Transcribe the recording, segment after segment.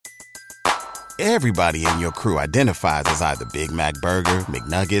Everybody in your crew identifies as either Big Mac Burger,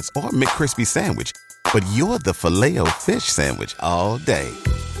 McNuggets, or McCrispy Sandwich. But you're the Filet-O-Fish Sandwich all day.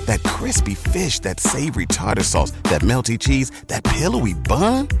 That crispy fish, that savory tartar sauce, that melty cheese, that pillowy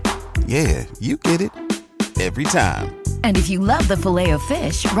bun. Yeah, you get it. Every time. And if you love the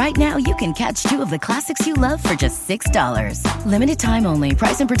Filet-O-Fish, right now you can catch two of the classics you love for just $6. Limited time only.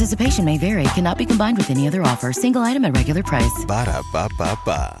 Price and participation may vary. Cannot be combined with any other offer. Single item at regular price.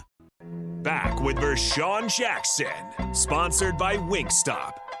 Ba-da-ba-ba-ba. Back with Vershawn Jackson. Sponsored by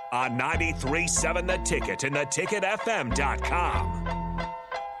Wingstop on 93.7 The Ticket and theticketfm.com.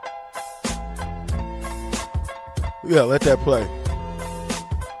 Yeah, let that play.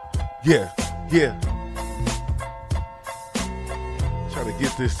 Yeah. Try to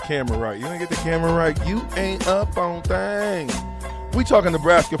get this camera right. You ain't get the camera right, you ain't up on things. We talking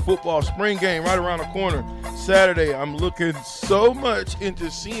Nebraska football spring game right around the corner. Saturday, I'm looking so much into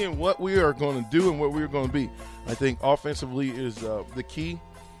seeing what we are going to do and what we're going to be. I think offensively is the key.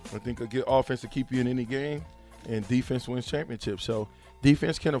 I think a good offense to keep you in any game, and defense wins championships. So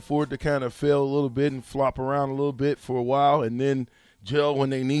defense can afford to kind of fail a little bit and flop around a little bit for a while and then gel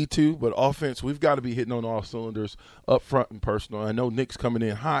when they need to. But offense, we've got to be hitting on all cylinders up front and personal. I know Nick's coming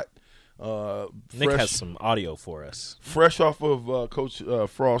in hot. Nick has some audio for us. Fresh off of Coach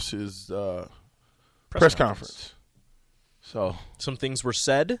Frost's press conference. So some things were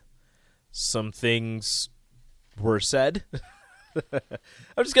said. Some things were said.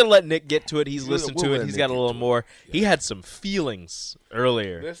 I'm just going to let Nick get to it. He's listened to it. He's got a little more. Yeah. He had some feelings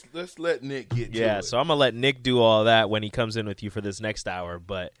earlier. Let's let Nick get to it. Yeah, so I'm going to let Nick do all that when he comes in with you for this next hour.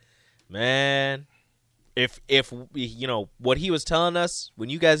 But, man, if you know, what he was telling us, when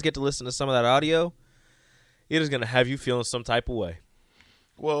you guys get to listen to some of that audio, it is going to have you feeling some type of way.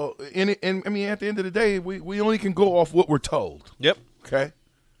 Well, and I mean, at the end of the day, we only can go off what we're told. Yep. Okay?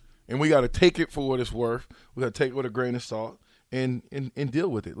 And we got to take it for what it's worth. We got to take it with a grain of salt. And deal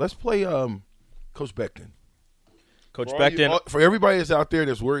with it. Let's play Coach Becton. Coach Becton. For everybody that's out there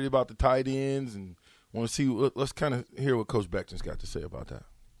that's worried about the tight ends and want to see, let's kind of hear what Coach Becton's got to say about that.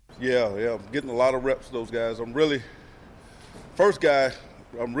 Yeah, I'm getting a lot of reps for those guys. I'm really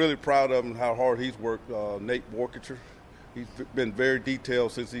proud of him, how hard he's worked. Nate Borkacher, he's been very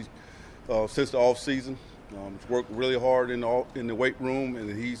detailed since the off season. He's worked really hard in the weight room,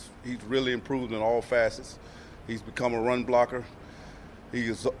 and he's really improved in all facets. He's become a run blocker.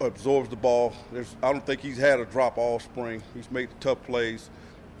 He absorbs the ball. I don't think he's had a drop all spring. He's made tough plays,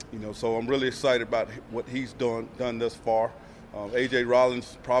 so I'm really excited about what he's done thus far. A.J.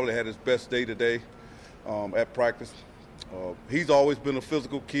 Rollins probably had his best day today at practice. He's always been a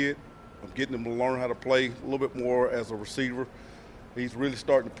physical kid. I'm getting him to learn how to play a little bit more as a receiver. He's really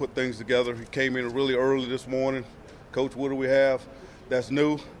starting to put things together. He came in really early this morning. Coach, what do we have that's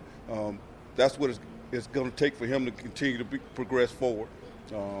new? That's what it's going to take for him to continue to progress forward.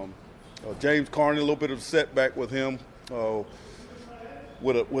 James Carney, a little bit of a setback with him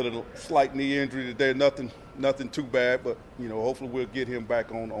with a slight knee injury today. Nothing too bad, but hopefully we'll get him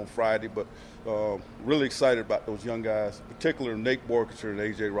back on Friday. But really excited about those young guys, particularly Nate Borkacher and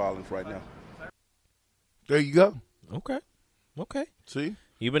A.J. Rollins right now. There you go. Okay. See,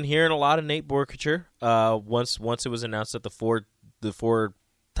 you've been hearing a lot of Nate Borkacher. Once it was announced that the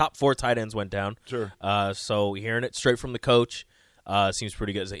top four tight ends went down. Sure. So hearing it straight from the coach seems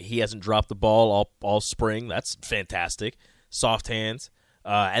pretty good. He hasn't dropped the ball all spring. That's fantastic. Soft hands.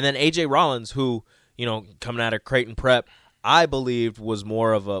 And then A.J. Rollins, who, coming out of Creighton Prep, I believed was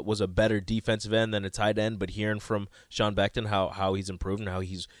a better defensive end than a tight end. But hearing from Sean Becton how he's improved and how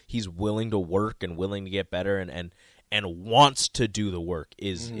he's willing to work and willing to get better and wants to do the work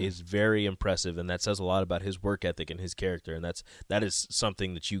is very impressive, and that says a lot about his work ethic and his character, and that is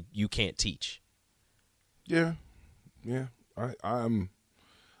something that you can't teach. Yeah. I'm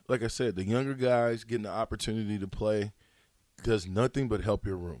like I said, the younger guys getting the opportunity to play does nothing but help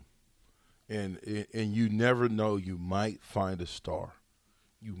your room, and you never know, you might find a star.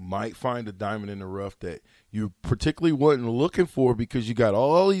 You might find a diamond in the rough that you particularly wasn't looking for because you got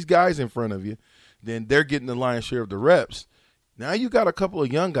all these guys in front of you. Then they're getting the lion's share of the reps. Now you got a couple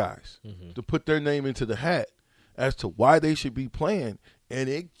of young guys to put their name into the hat as to why they should be playing, and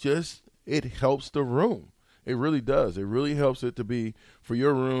it helps the room. It really does. It really helps it to be for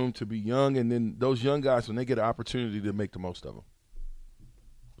your room to be young, and then those young guys, when they get an opportunity, to make the most of them.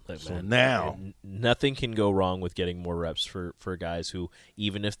 Now nothing can go wrong with getting more reps for guys who,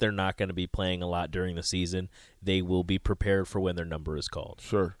 even if they're not going to be playing a lot during the season, they will be prepared for when their number is called.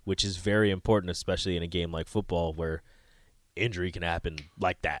 Sure. Which is very important, especially in a game like football where injury can happen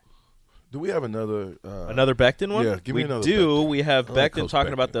like that. Do we have another Becton one? Yeah, give me another We do. Becton. We have I like Becton Coach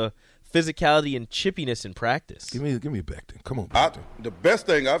talking Becton. about the physicality and chippiness in practice. Give me Becton. Come on, Becton. The best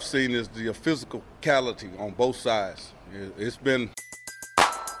thing I've seen is the physicality on both sides. It's been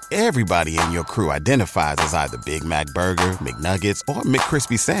Everybody in your crew identifies as either Big Mac Burger, McNuggets, or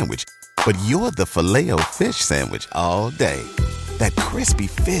McCrispy Sandwich. But you're the Filet-O-Fish Sandwich all day. That crispy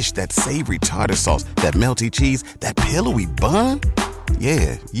fish, that savory tartar sauce, that melty cheese, that pillowy bun.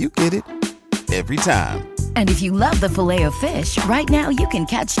 Yeah, you get it. Every time. And if you love the Filet-O-Fish, right now you can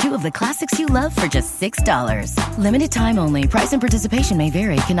catch two of the classics you love for just $6. Limited time only. Price and participation may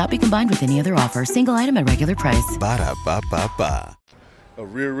vary. Cannot be combined with any other offer. Single item at regular price. Ba-da-ba-ba-ba. a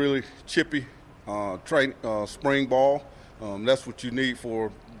really chippy spring ball. That's what you need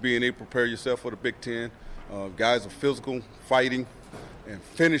for being able to prepare yourself for the Big Ten. Guys are physical, fighting, and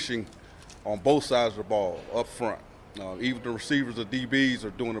finishing on both sides of the ball up front. Even the receivers, the DBs,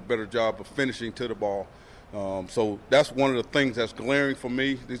 are doing a better job of finishing to the ball. So that's one of the things that's glaring for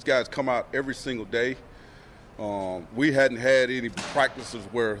me. These guys come out every single day. We hadn't had any practices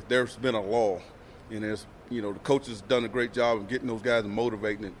where there's been a lull. And the coach has done a great job of getting those guys and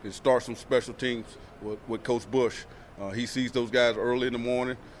motivating and start some special teams with Coach Bush. He sees those guys early in the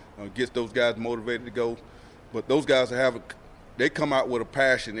morning, gets those guys motivated to go. But those guys they come out with a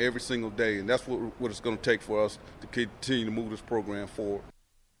passion every single day, and that's what it's going to take for us to continue to move this program forward.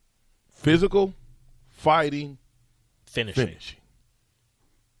 Physical, fighting, Finishing.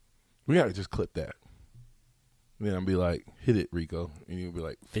 We got to just clip that. Then I'll be like, hit it, Rico. And you'll be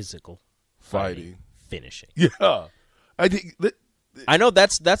like, Physical, fighting. finishing. Yeah. I think I know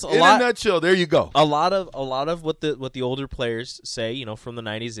that's a in lot. a nutshell, there you go. A lot of what the older players say, from the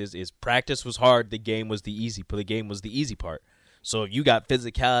 90s is practice was hard, the game was the easy part. So if you got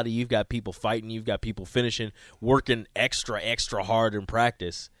physicality, you've got people fighting, you've got people finishing, working extra hard in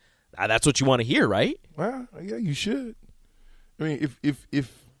practice. That's what you want to hear, right? Well, yeah, you should. I mean,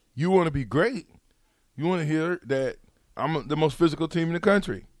 if you want to be great, you want to hear that I'm the most physical team in the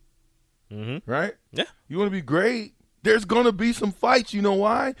country. Mm-hmm. Right? Yeah. You want to be great, there's going to be some fights. You know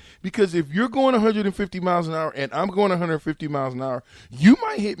why? Because if you're going 150 miles an hour and I'm going 150 miles an hour, you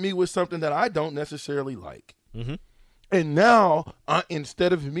might hit me with something that I don't necessarily like. Mm-hmm. And now,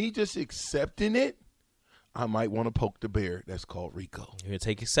 instead of me just accepting it, I might want to poke the bear that's called Rico. You're going to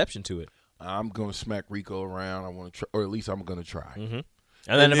take exception to it. I'm going to smack Rico around. I want to try, or at least I'm going to try. Mm-hmm.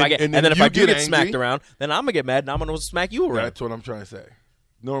 And then if I do get smacked around, then I'm gonna get mad and I'm gonna smack you around. That's what I'm trying to say.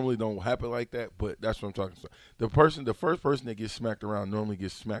 Normally don't happen like that, but that's what I'm talking about. The first person that gets smacked around normally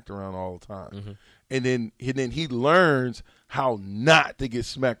gets smacked around all the time, Mm-hmm. and then he learns how not to get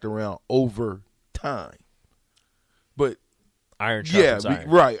smacked around over time. But Iron sharpens iron.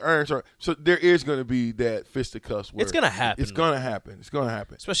 Right, iron sharp. So there is going to be that fisticuffs. Where It's gonna happen. It's going to happen. It's going to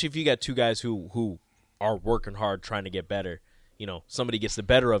happen. Especially if you got two guys who are working hard trying to get better. Somebody gets the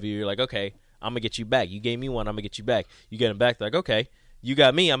better of you. You're like, okay, I'm gonna get you back. You gave me one, I'm gonna get you back. You get him back. They're like, okay, you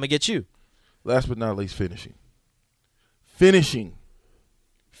got me, I'm gonna get you. Last but not least, finishing.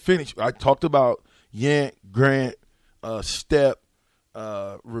 I talked about Yank, Grant, Step,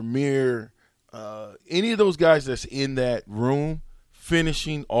 Ramir, any of those guys that's in that room,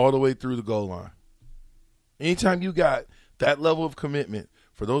 finishing all the way through the goal line. Anytime you got that level of commitment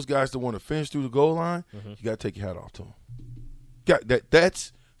for those guys that want to finish through the goal line, you got to take your hat off to them.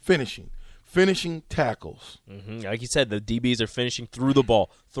 That's finishing. Finishing tackles. Mm-hmm. Like you said, the DBs are finishing through the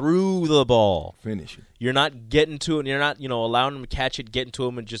ball. Finishing. You're not getting to it. And you're not, allowing them to catch it, getting to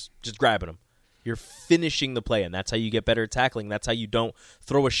them, and just grabbing them. You're finishing the play, and that's how you get better at tackling. That's how you don't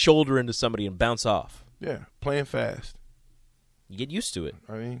throw a shoulder into somebody and bounce off. Yeah, playing fast. You get used to it.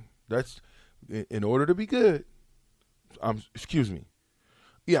 I mean, that's in order to be good. Excuse me.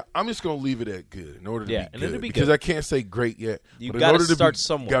 Yeah, I'm just going to leave it at good in order to be good. Because I can't say great yet. You've got to start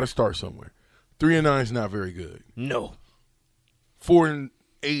somewhere. Got to start somewhere. 3-9 is not very good. No. 4-8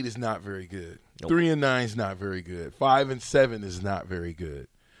 is not very good. Nope. 3-9 is not very good. 5-7 is not very good.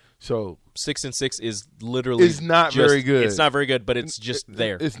 So 6-6 is literally very good. It's not very good, but it's just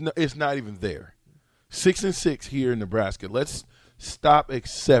there. It's not even there. 6-6 here in Nebraska. Let's stop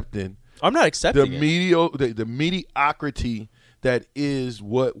accepting. I'm not accepting the mediocrity that is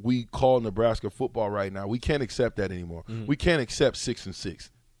what we call Nebraska football right now. We can't accept that anymore. Mm-hmm. We can't accept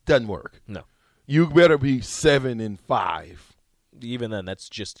 6-6. Doesn't work. No. You better be 7-5. Even then, that's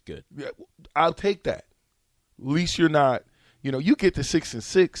just good. Yeah, I'll take that. At least you're not. You get to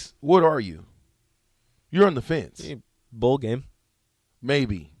 6-6. What are you? You're on the fence. Bowl game.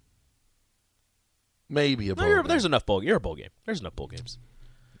 Maybe a bowl game. There's enough bowl. You're a bowl game. There's enough bowl games.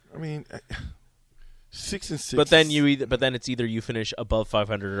 I mean, 6-6. But then it's either you finish above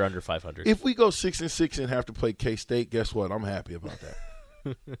 500 or under 500. If we go 6-6 and have to play K-State, guess what? I'm happy about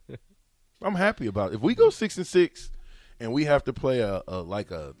that. I'm happy about it. If we go 6-6 and we have to play a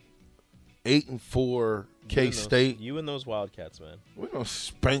 8-4 K-State, you and those Wildcats, man. we're gonna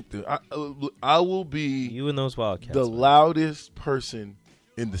spank them. I will be You and those Wildcats. the man. loudest person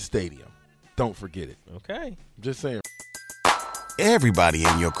in the stadium. Don't forget it. Okay. Just saying. Everybody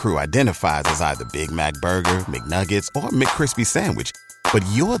in your crew identifies as either Big Mac Burger, McNuggets, or McCrispy Sandwich. But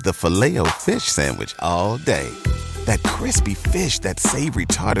you're the Filet-O-Fish Sandwich all day. That crispy fish, that savory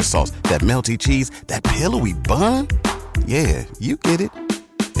tartar sauce, that melty cheese, that pillowy bun. Yeah, you get it.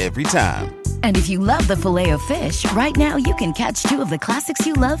 Every time. And if you love the Filet-O-Fish, right now you can catch 2 of the classics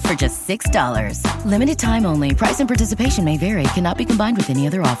you love for just $6. Limited time only. Price and participation may vary. Cannot be combined with any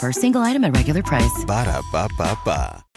other offer. Single item at regular price. Ba-da-ba-ba-ba.